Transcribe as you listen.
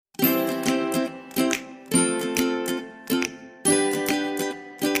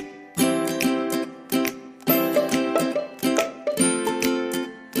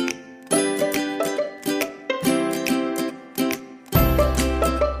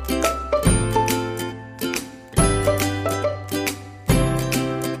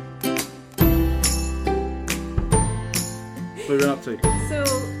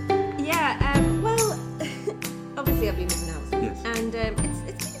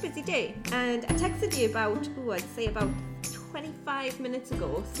busy day, and I texted you about, I'd say about 25 minutes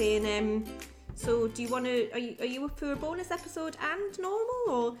ago, saying, so do you want to, are you up for a bonus episode and normal,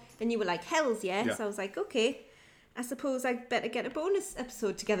 or? And you were like, hells yeah. So I was like, okay, I suppose I'd better get a bonus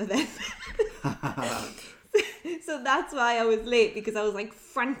episode together then. So that's why I was late, because I was like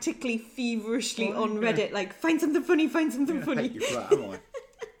frantically, feverishly on Reddit, like, find something funny. I hate you for that, am I?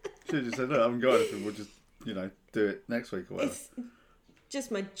 Should have just said, no, I haven't got anything, we'll just, do it next week or whatever. It's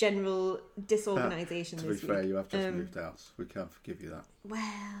just my general disorganisation to this be fair, week. you have just moved house. We can't forgive you that.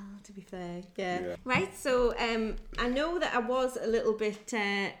 Well, to be fair, yeah. Right, so I know that I was a little bit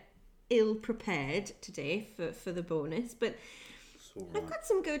ill-prepared today for the bonus, but I've got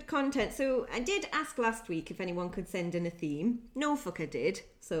some good content. So I did ask last week if anyone could send in a theme. No fucker did,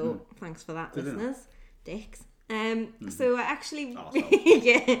 so thanks for that, listeners. Dicks. So I actually...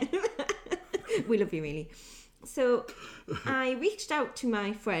 yeah. We love you, really. So I reached out to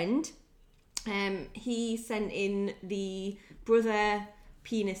my friend. He sent in the brother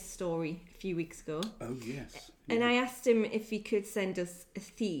penis story a few weeks ago. Oh, yes. And I asked him if he could send us a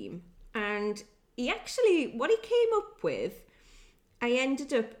theme. And he actually, what he came up with, I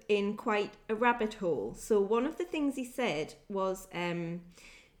ended up in quite a rabbit hole. So one of the things he said was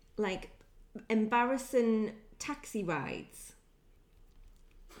like embarrassing taxi rides.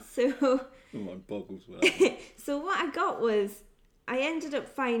 So... Oh, my boggles were. So what I got was, I ended up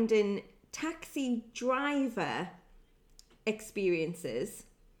finding taxi driver experiences.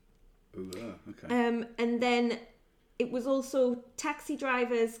 Oh, okay. And then it was also taxi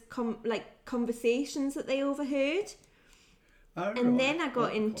drivers conversations that they overheard. Oh, and then I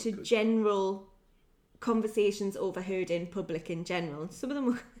got into general conversations overheard in public in general. Some of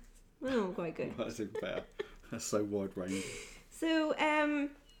them were quite good. That's even better. That's so wide ranging. So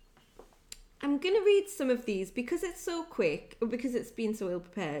I'm going to read some of these because it's so quick, or because it's been so ill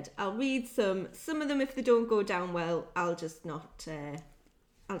prepared. I'll read some of them. If they don't go down well, I'll just not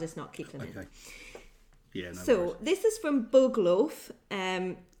keep them in. Okay. Yeah, no So worries. this is from Bugloaf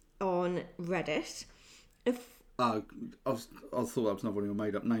on Reddit. I thought that was another one of your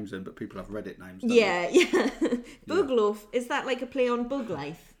made up names then, but people have Reddit names. Yeah. Bugloaf, is that like a play on Bug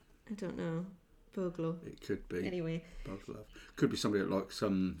Life? I don't know. Bugloaf. It could be. Anyway. Bugloaf. Could be somebody that likes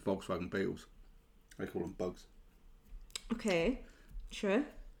some Volkswagen Beetles. They call them bugs. Okay. Sure.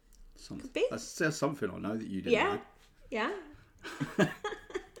 Could be. There's something I know that you didn't know. Yeah.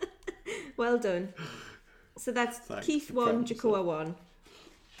 Well done. So that's Thanks Keith for 1, practicing. Jacoa 1.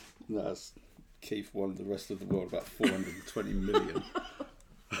 That's Keith 1, the rest of the world about 420 million.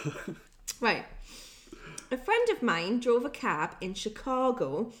 Right. A friend of mine drove a cab in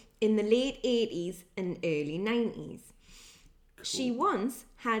Chicago in the late 80s and early 90s. Cool. She once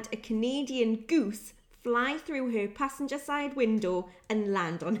had a Canadian goose fly through her passenger side window and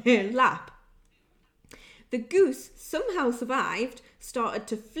land on her lap. The goose somehow survived, started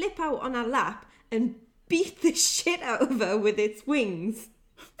to flip out on her lap and beat the shit out of her with its wings.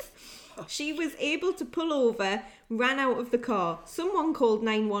 She was able to pull over, ran out of the car. Someone called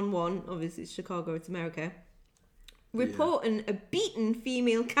 911, obviously it's Chicago, it's America, reporting a beaten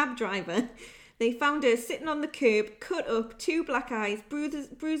female cab driver. They found her sitting on the curb, cut up, 2 black eyes,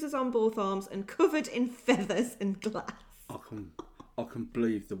 bruises on both arms, and covered in feathers and glass. I can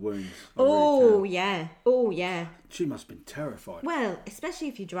believe the wounds. Oh yeah. She must have been terrified. Well, especially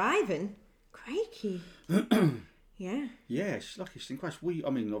if you're driving. Crikey. Yeah. Yeah, she's lucky she didn't crash.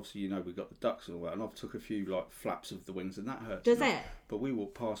 Obviously, we got the ducks and all that, and I've took a few flaps of the wings, and that hurts. Does it? But we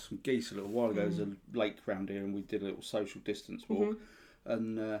walked past some geese a little while ago. There's a lake round here, and we did a little social distance walk.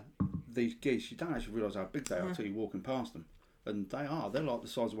 And these geese, you don't actually realise how big they are until you're walking past them, and they're like the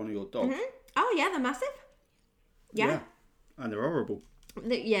size of one of your dogs. Oh yeah, they're massive. Yeah. And they're horrible.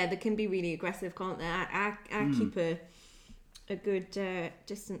 They can be really aggressive, can't they? I keep a good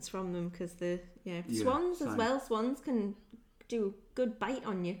distance from them because swans as well. Swans can do a good bite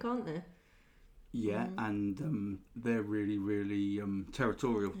on you, can't they? Yeah, and they're really, really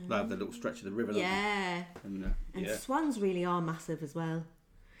territorial. They have their little stretch of the river. Yeah. And swans really are massive as well.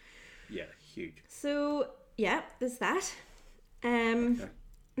 Yeah, huge. So there's that. Okay.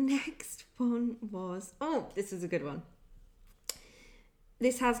 Next one was this is a good one.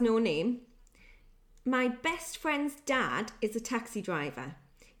 This has no name. My best friend's dad is a taxi driver.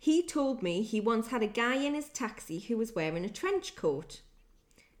 He told me he once had a guy in his taxi who was wearing a trench coat.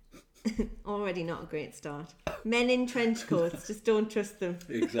 Already not a great start. Men in trench coats, just don't trust them.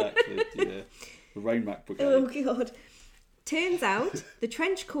 Exactly, yeah. The Rain Mac Brigade. Oh, God. Turns out the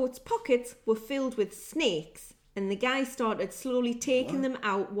trench coat's pockets were filled with snakes, and the guy started slowly taking them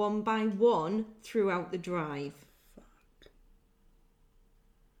out one by one throughout the drive.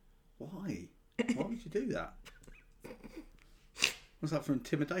 Why? Why would you do that? Was that for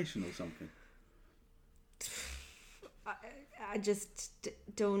intimidation or something? I just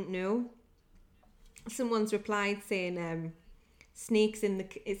don't know. Someone's replied saying snakes in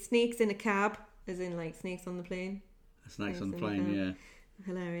a cab, as in like snakes on the plane. Snakes on the plane, yeah.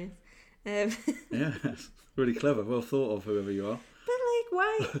 Hilarious. Yeah, that's really clever. Well thought of, whoever you are. But like,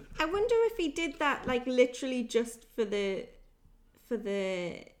 why? I wonder if he did that like literally just for the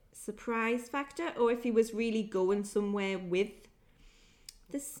surprise factor, or if he was really going somewhere with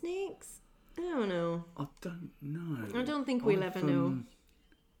the snakes. I don't know. I don't know. I don't think we'll ever know.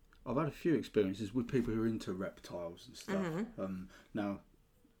 I've had a few experiences with people who are into reptiles and stuff. Now,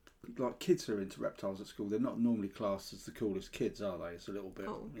 like kids who are into reptiles at school, they're not normally classed as the coolest kids, are they? It's a little bit,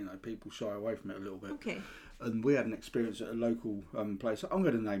 people shy away from it a little bit. Okay. And we had an experience at a local place. I'm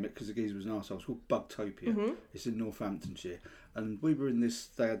going to name it because the geezer was an arsehole. It's called Bugtopia. It's in Northamptonshire. And we were in this,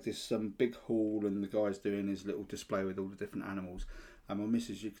 they had this big hall, and the guy's doing his little display with all the different animals. And my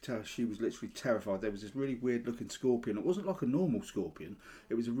missus, you could tell she was literally terrified. There was this really weird looking scorpion. It wasn't like a normal scorpion.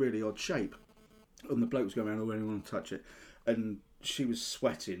 It was a really odd shape. And the bloke was going around, oh, anyone want to touch it? And she was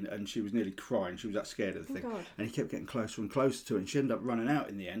sweating and she was nearly crying. She was that scared of the thing. God. And he kept getting closer and closer to it. And she ended up running out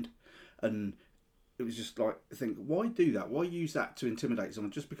in the end. And it was just like, think, why do that? Why use that to intimidate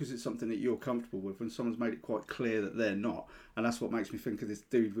someone just because it's something that you're comfortable with when someone's made it quite clear that they're not? And that's what makes me think of this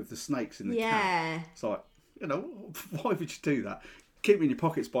dude with the snakes in the cat. It's like, why would you do that? Keep them in your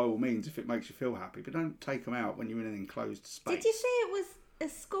pockets by all means if it makes you feel happy, but don't take them out when you're in an enclosed space. Did you say it was a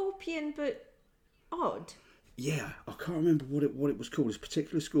scorpion but odd? Yeah, I can't remember what it was called. It's a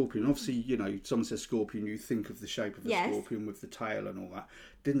particular scorpion. Obviously, someone says scorpion, you think of the shape of a scorpion with the tail and all that.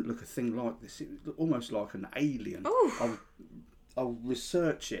 Didn't look a thing like this. It was almost like an alien. Oh. I'll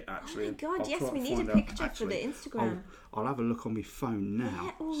research it actually. Oh my God, I'll yes, we need a picture for the Instagram. I'll have a look on my phone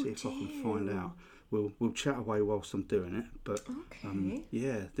now, see if I can find out. We'll chat away whilst I'm doing it, but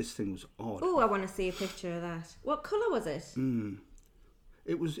this thing was odd. Oh, I want to see a picture of that. What colour was it?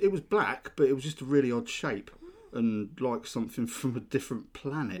 It was black, but it was just a really odd shape and like something from a different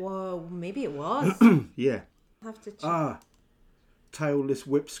planet. Whoa, maybe it was. Yeah. I'll have to check. Tailless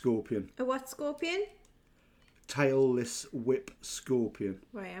whip scorpion. A what scorpion? Tailless whip scorpion.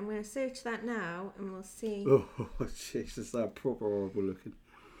 Right, I'm going to search that now and we'll see. Oh, Jesus, they're proper horrible looking.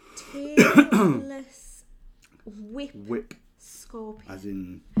 Tailless whip scorpion. As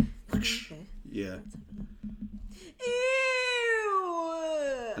in... Okay. Yeah. Ew!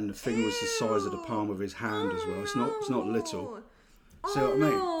 And the thing was the size of the palm of his hand as well. It's not little. See what I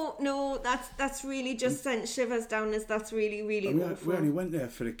mean? No, that's really just sent shivers down us. That's really, really awful. We only went there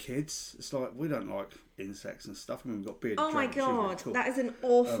for the kids. It's like, we don't like insects and stuff. I mean, we've got bearded Oh my dragons, really God, cool. that is an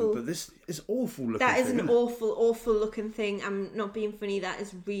awful... but this is awful looking That is thing, an awful, awful looking thing. I'm not being funny. That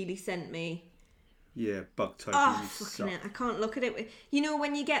has really sent me... Yeah, Bugtopia. Oh, fucking it. I can't look at it.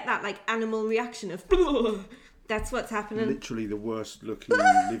 When you get that, like, animal reaction of... That's what's happening. Literally the worst looking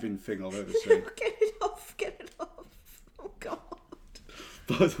living thing I've ever seen. Get it off. Oh, God.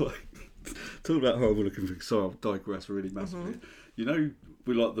 By the way, talking about horrible looking things, so I'll digress really massively.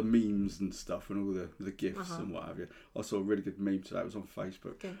 We like the memes and stuff and all the GIFs and what have you. I saw a really good meme today. It was on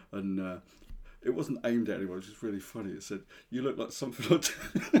Facebook. Okay. And it wasn't aimed at anyone. It was just really funny. It said, you look like something I...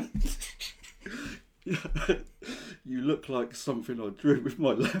 You look like something I drew with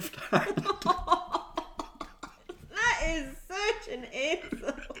my left hand. That is such an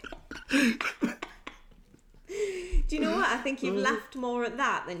insult. Do you know what? I think you've laughed more at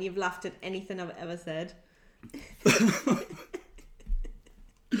that than you've laughed at anything I've ever said.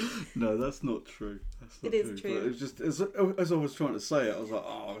 No, that's not true. It is true. But it was just, as I was trying to say it, I was like,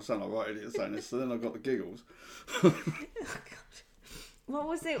 I sound like right idiot saying this. So then I got the giggles. Oh, God. What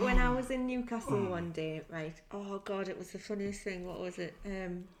was it when I was in Newcastle one day, right? Oh, God, it was the funniest thing. What was it?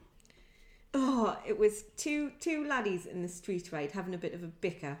 It was two laddies in the street, right, having a bit of a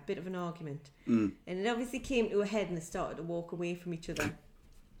bicker, bit of an argument. And it obviously came to a head and they started to walk away from each other.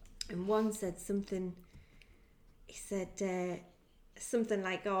 And one said something, he said something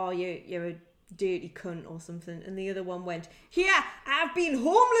like, oh, you're a dirty cunt or something. And the other one went, yeah, I've been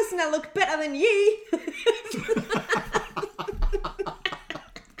homeless and I look better than ye.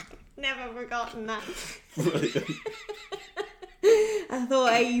 Never forgotten that. Brilliant. I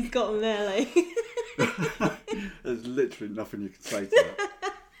thought, hey, he's got him there, like. There's literally nothing you can say to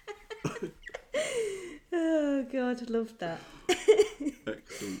that. Oh, God, I loved that.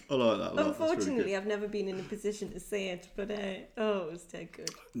 Excellent. I like that a lot. Unfortunately, really I've never been in a position to say it, but it was dead good.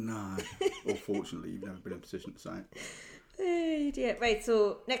 No. Or fortunately, you've never been in a position to say it. Yeah. Right,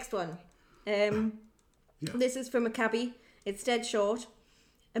 so next one. This is from a cabbie. It's dead short.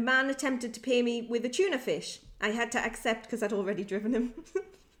 A man attempted to pay me with a tuna fish. I had to accept because I'd already driven him.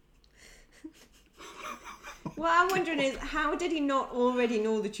 What I'm wondering is, how did he not already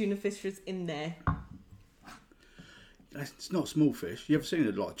know the tuna fish was in there? It's not small fish. You ever seen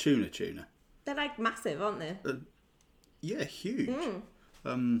a lot of tuna? They're like massive, aren't they? Yeah, huge.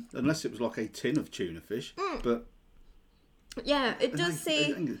 Unless it was like a tin of tuna fish. But yeah, it does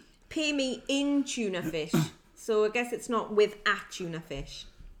say pay me in tuna fish. So I guess it's not with a tuna fish.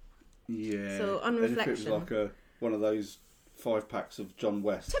 Yeah. So on reflection, and if it was like one of those 5 packs of John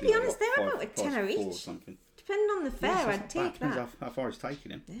West. To be honest, they're about a tenner each. Or something. Depending on the fare, I'd take that. Depends how far he's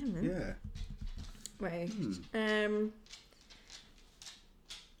taking him. Yeah, man. Yeah. Right.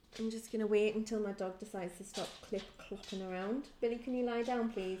 I'm just going to wait until my dog decides to stop clopping around. Billy, can you lie down,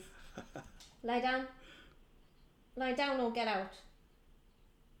 please? Lie down. Lie down or get out.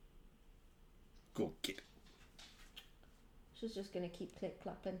 Go kid. She's just going to keep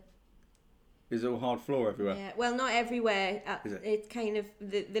clip-clopping. Is it all hard floor everywhere? Yeah, well, not everywhere. Is it? It's kind of,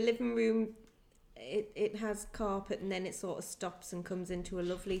 the living room, it has carpet and then it sort of stops and comes into a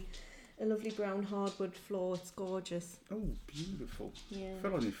lovely brown hardwood floor. It's gorgeous. Oh, beautiful. Yeah. You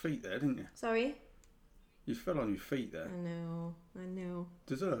fell on your feet there, didn't you? Sorry? You fell on your feet there. I know.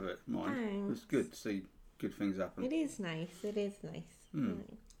 Deserve it, mine. Thanks. It's good to see good things happen. It is nice. Right.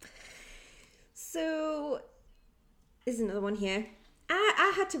 So, there's another one here.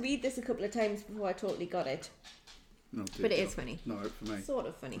 I had to read this a couple of times before I totally got it. No, but it is funny. No hope for me. Sort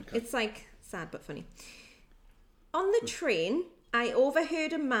of funny. Okay. It's like sad but funny. On the train, I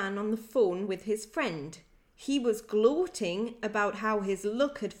overheard a man on the phone with his friend. He was gloating about how his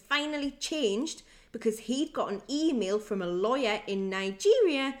luck had finally changed because he'd got an email from a lawyer in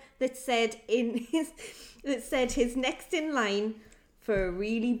Nigeria that said his next in line for a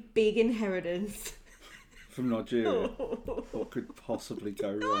really big inheritance. From Nigeria. What could possibly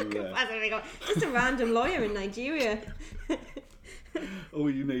go wrong there? Just a random lawyer in Nigeria. All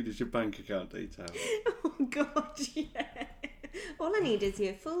you need is your bank account details. Oh God, yeah. All I need is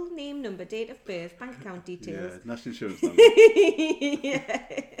your full name, number, date of birth, bank account details. Yeah, national insurance number. Yeah.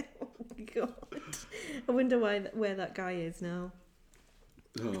 Oh God. I wonder where that guy is now.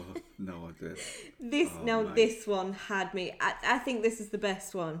 Oh, no idea. This one had me. I think this is the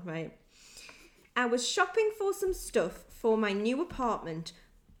best one, right? I was shopping for some stuff for my new apartment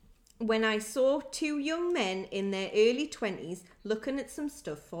when I saw 2 young men in their early 20s looking at some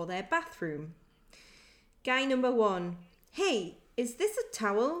stuff for their bathroom. Guy number 1, hey, is this a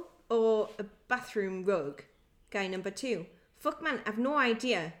towel or a bathroom rug? Guy number 2, fuck man, I've no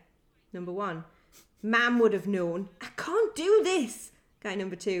idea. Number 1, Ma'am would have known. I can't do this. Guy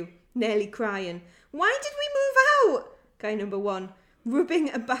number 2, nearly crying. Why did we move out? Guy number 1,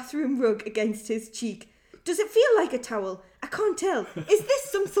 rubbing a bathroom rug against his cheek. Does it feel like a towel? I can't tell. Is this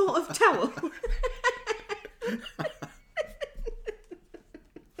some sort of towel?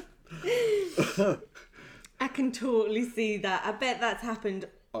 I can totally see that. I bet that's happened.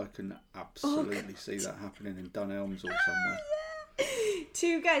 I can absolutely see that happening in Dunelms or somewhere.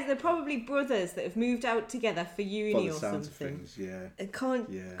 2 guys, they're probably brothers that have moved out together for uni or something. Of things, yeah. I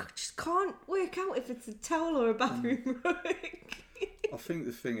just can't work out if it's a towel or a bathroom rug. I think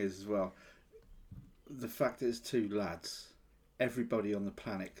the thing is as well, the fact that it's 2 lads, everybody on the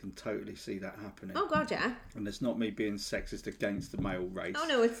planet can totally see that happening. Oh God, yeah. And it's not me being sexist against the male race. Oh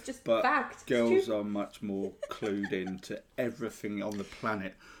no, it's just but fact. Girls are much more clued into everything on the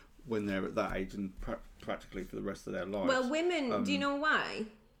planet when they're at that age and practically for the rest of their lives. Well, women, do you know why?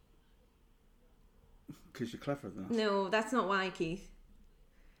 Because you're cleverer than us. No, that's not why, Keith.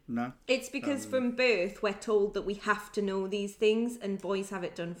 No? It's because from birth we're told that we have to know these things and boys have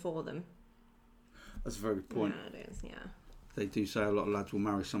it done for them. That's a very good point. Yeah, it is, yeah. They do say a lot of lads will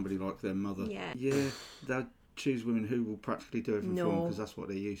marry somebody like their mother. Yeah. Yeah, they'll choose women who will practically do everything for them because that's what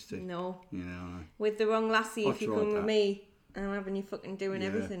they're used to. No. Yeah, I know. With the wrong lassie, if you come with me, I'm having you fucking doing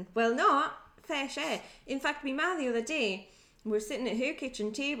everything. Well, not fair share. In fact, my ma the other day, we were sitting at her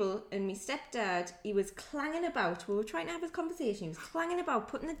kitchen table and my stepdad, he was clanging about. We were trying to have a conversation. He was clanging about,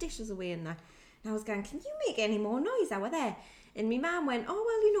 putting the dishes away and that. And I was going, can you make any more noise out there? And my mum went, oh,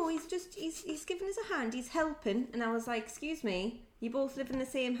 well, you know, he's giving us a hand. He's helping. And I was like, excuse me, you both live in the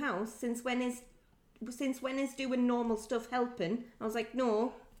same house. Since when is doing normal stuff helping? I was like,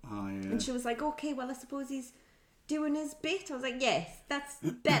 no. Oh, yeah. And she was like, okay, well, I suppose he's doing his bit. I was like, yes, that's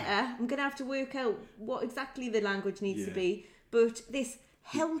better. I'm going to have to work out what exactly the language needs to be. But this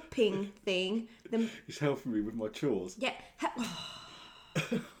helping thing... He's helping me with my chores. Yeah.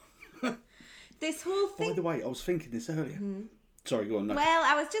 This whole thing... By the way, I was thinking this earlier. Sorry, go on. No. Well,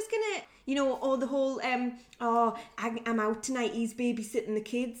 I was just going to... You know, or the whole, I'm out tonight, he's babysitting the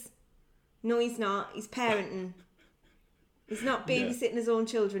kids. No, he's not. He's parenting. He's not babysitting his own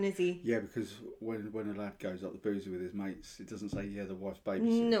children, is he? Yeah, because when a lad goes up the boozy with his mates, it doesn't say, the wife's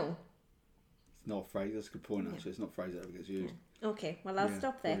babysitting. No. It's not a phrase. That's a good point, actually. It's not a phrase that ever gets used. Okay, well, I'll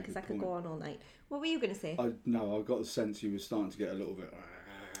stop there because I could go on all night. What were you going to say? I got the sense you were starting to get a little bit...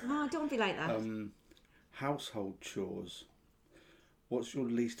 Oh, don't be like that. Household chores. What's your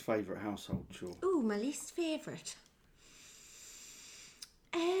least favourite household chore? Ooh, my least favourite.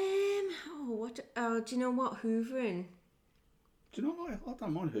 Do you know what? Hoovering. Do you know what? I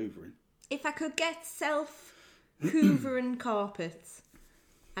don't mind hoovering. If I could get self-hoovering carpets,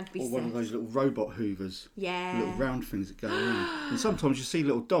 I'd be Or set. one of those little robot hoovers. Yeah. Little round things that go around. And sometimes you see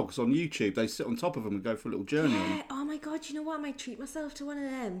little dogs on YouTube. They sit on top of them and go for a little journey on them. Oh my God, you know what? I might treat myself to one of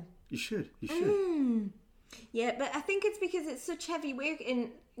them. You should. Yeah, but I think it's because it's such heavy work and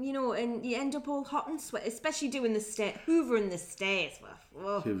you end up all hot and sweat, especially doing the hoovering the stairs.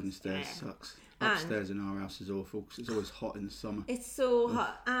 Hoovering the stairs sucks. Upstairs in our house is awful because it's always hot in the summer. It's so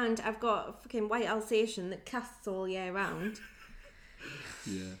hot, and I've got a fucking white Alsatian that casts all year round.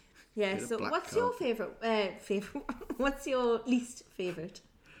 Yeah. Yeah, so what's your favourite? What's your least favourite?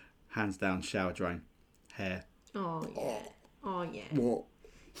 Hands down, shower drain. Hair. Oh, yeah. Oh, yeah. What?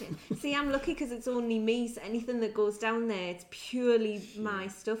 See, I'm lucky because it's only me, so anything that goes down there, it's purely my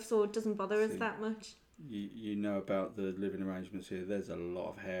stuff, so it doesn't bother us that much. You know about the living arrangements here. There's a lot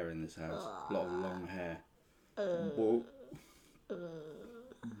of hair in this house. A lot of long hair.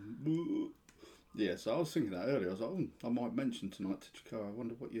 Yeah, so I was thinking that earlier. I was like, I might mention tonight to Chikara, I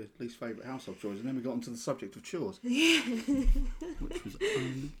wonder what your least favourite household chore is. And then we got onto the subject of chores. Which was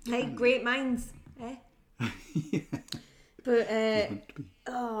Hey, great minds, eh? Yeah. But,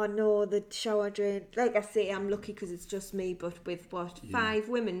 oh no, the shower drain. Like I say, I'm lucky because it's just me, but with 5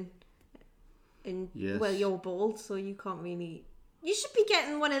 women. And, well, you're bald, so you can't really... You should be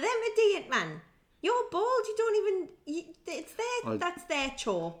getting one of them, idiot, man. You're bald, you don't even... It's that's their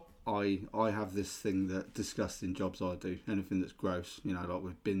chore. I have this thing that disgusting jobs I do. Anything that's gross, like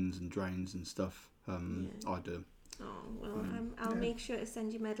with bins and drains and stuff, I do. Oh, well, I'll make sure to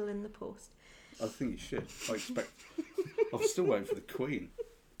send you a medal in the post. I think you should. I expect... I'm still waiting for the Queen.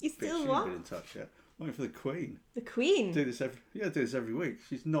 You still She's what? been in touch yet. Waiting for the Queen. The Queen? Do this every week.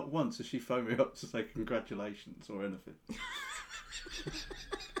 She's not once has she phoned me up to say congratulations or anything.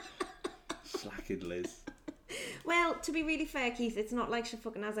 Slacking Liz. Well, to be really fair, Keith, it's not like she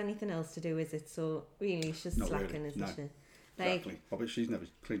fucking has anything else to do, is it? So really, she's not slacking, really. isn't No. she? Exactly. I bet she's never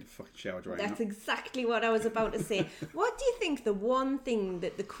cleaned a fucking shower drain. That's exactly what I was about to say. What do you think the one thing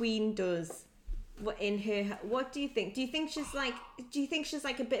that the Queen does in her? What do you think? Do you think she's like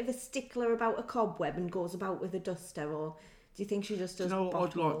a bit of a stickler about a cobweb and goes about with a duster, or do you think she just does? Do you know what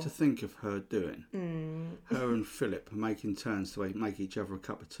I'd like to think of her doing? Her and Philip making turns to make each other a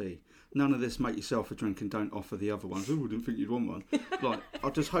cup of tea. None of this make yourself a drink and don't offer the other ones. Oh, I didn't think you'd want one. Like, I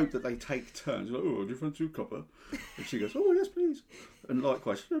just hope that they take turns. Like, do you fancy a cuppa? And she goes, oh, yes, please. And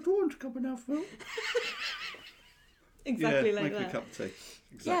likewise, do you want a cuppa now, Phil? Exactly like make that. Make a cup of tea.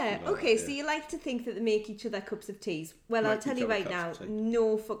 Exactly okay, so you like to think that they make each other cups of teas. Well, I'll tell you right now,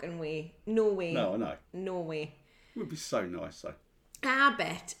 no fucking way. No way. No, I know. No way. It would be so nice, though. I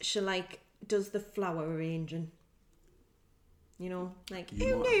bet she, does the flower arranging. That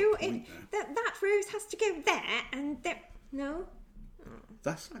rose has to go there and there. No? Oh.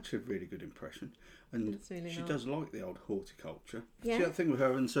 That's actually a really good impression. And really she does like the old horticulture. Yeah. See that thing with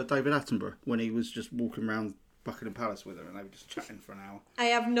her and Sir David Attenborough when he was just walking around Buckingham Palace with her and they were just chatting for an hour. I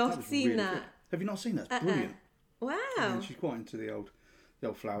have not seen really that. good. Have you not seen that? It's brilliant. Wow. And she's quite into the old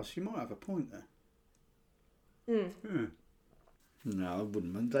flowers. She might have a point there. Yeah. No, I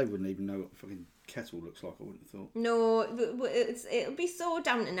wouldn't. They wouldn't even know what a fucking kettle looks like, I wouldn't have thought. No, it'll be so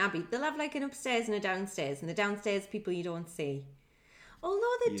Downton Abbey. They'll have an upstairs and a downstairs, and the downstairs people you don't see.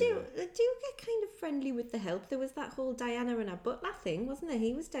 Although they do get kind of friendly with the help. There was that whole Diana and her butler thing, wasn't there?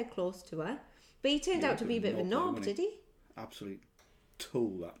 He was dead close to her. But he turned out to be a bit of a knob, did he? Absolute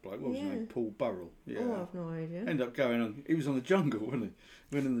tool, that bloke. What was his name? Paul Burrell. Yeah. Oh, I've no idea. Ended up going on... He was on the jungle, wasn't he?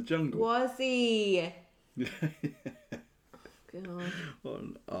 Went in the jungle. Was he? Yeah. God. What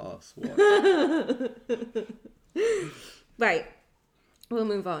an arse. What? Right. We'll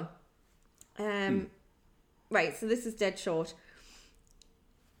move on. Right, so this is dead short.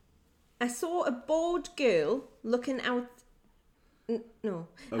 I saw a bored girl looking out... No.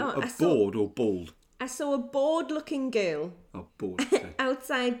 Bored or bald? I saw a bored-looking girl bored. Okay.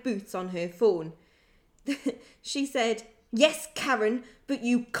 outside Boots on her phone. She said, yes, Karen, but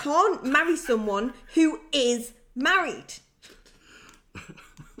you can't marry someone who is married.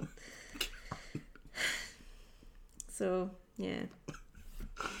 So, yeah.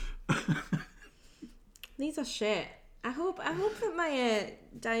 These are shit. I hope that my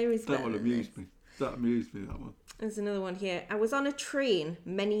diary's better. That one amused me. That amused me, that one. There's another one here. I was on a train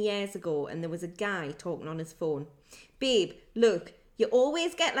many years ago and there was a guy talking on his phone. Babe, look, you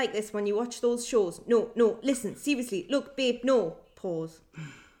always get like this when you watch those shows. No, listen, seriously. Look, babe, no. Pause.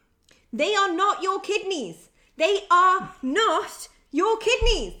 They are not your kidneys. They are not your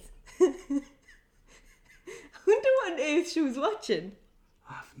kidneys. I wonder what on earth she was watching.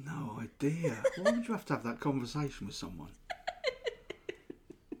 I have no idea. Why would you have to have that conversation with someone?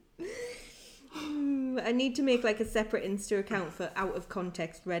 I need to make like a separate Insta account for out of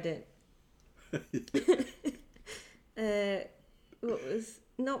context Reddit. What was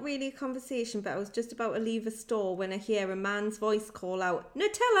not really a conversation, but I was just about to leave a store when I hear a man's voice call out,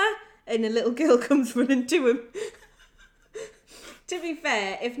 Nutella! And a little girl comes running to him. To be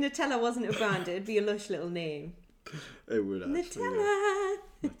fair, if Nutella wasn't a brand, it'd be a lush little name. It would actually. Nutella!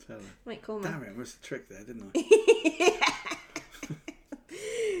 Yeah. Nutella. Might call me. Damn it, I missed the trick there, didn't I?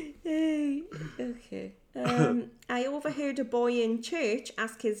 Okay. I overheard a boy in church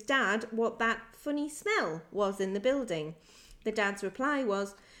ask his dad what that funny smell was in the building. The dad's reply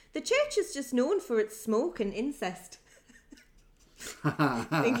was, the church is just known for its smoke and incest.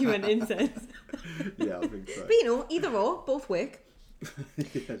 I think he meant incest. Yeah, I think so. But you know, either or, both work.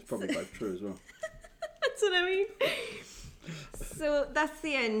 Yeah, it's probably both true as well. That's what I mean. So that's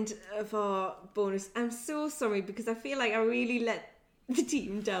the end of our bonus. I'm so sorry because I feel like I really let the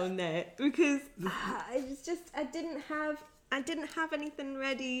team down there because I didn't have anything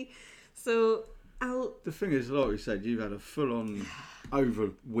ready. So The thing is, like we said, you've had a full-on over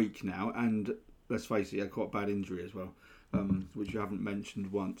week now, and let's face it, you had quite a bad injury as well, which you haven't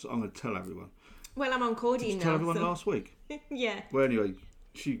mentioned once. I'm going to tell everyone. Well, I'm on codeine now. Did you tell everyone last week? Yeah. Well, anyway,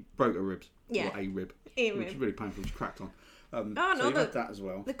 she broke her ribs. Yeah. Or a rib. A Which rib. was really painful. She cracked on. Oh, so no, you had that as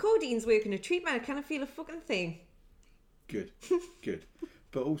well. The codeine's working a treatment. I can't feel a fucking thing. Good.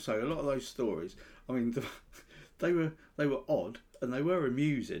 But also, a lot of those stories, I mean, they were odd and they were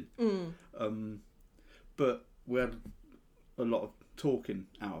amusing. But we had a lot of talking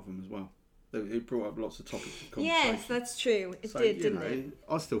out of them as well. It brought up lots of topics of conversation. Yes, that's true. It did, didn't it?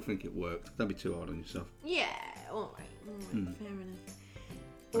 I still think it worked. Don't be too hard on yourself. Yeah, all right. Fair enough.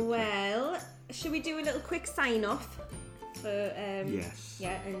 Okay. Well, should we do a little quick sign off? Yes.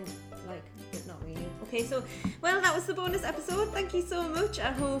 Yeah, and but not really. Okay, so, well, that was the bonus episode. Thank you so much.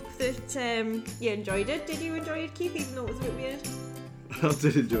 I hope that you enjoyed it. Did you enjoy it, Keith, even though it was a bit weird? I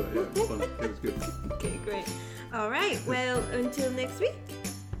did enjoy it, yeah. It was fun. It was good. Okay, great. All right, well, until next week.